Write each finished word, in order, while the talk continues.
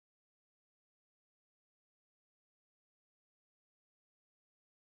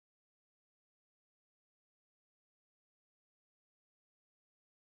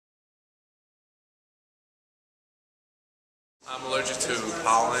I'm allergic to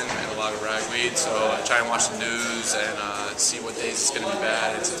pollen and a lot of ragweed, so I try and watch the news and see what days it's going to be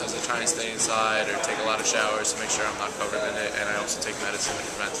bad. And sometimes I try and stay inside or take a lot of showers to make sure I'm not covered in it. And I also take medicine to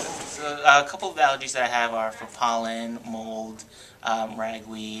prevent it. So, a couple of allergies that I have are for pollen, mold,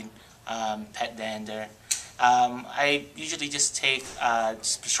 ragweed, pet dander. I usually just take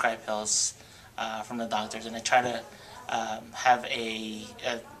just prescribed pills from the doctors, and I try to have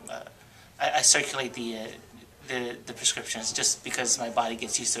I circulate the prescriptions just because my body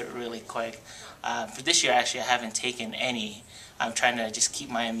gets used to it really quick. For this year, actually, I haven't taken any. I'm trying to just keep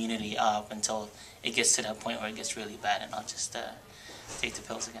my immunity up until it gets to that point where it gets really bad, and I'll just take the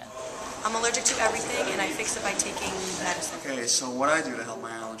pills again. I'm allergic to everything, and I fix it by taking medicine. Okay, so what I do to help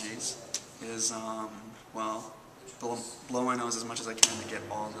my allergies is, well, blow my nose as much as I can to get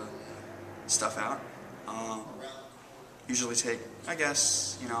all the stuff out. Usually take, I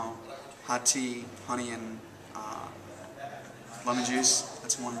guess, hot tea, honey, and lemon juice.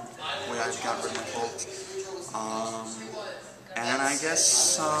 That's one way I've got rid of my colds. And I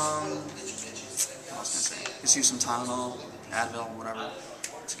guess, what else can I say? Just use some Tylenol, Advil, whatever,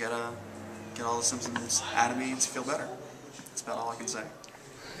 to get all the symptoms out of me and to feel better. That's about all I can say.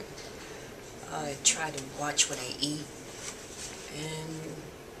 I try to watch what I eat, and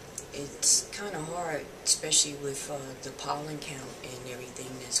it's kind of hard, especially with the pollen count and everything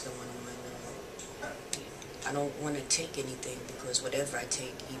that's going on. I don't want to take anything because whatever I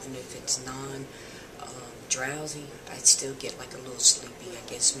take, even if it's drowsy, I still get like a little sleepy. I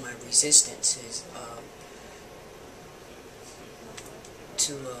guess my resistance is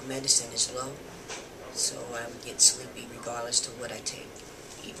to medicine is low, so I would get sleepy regardless to what I take,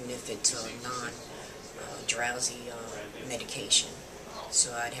 even if it's non-drowsy medication.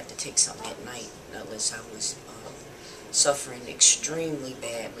 So I'd have to take something at night unless I was suffering extremely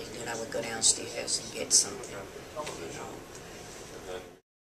badly. Then I would go downstairs and get something.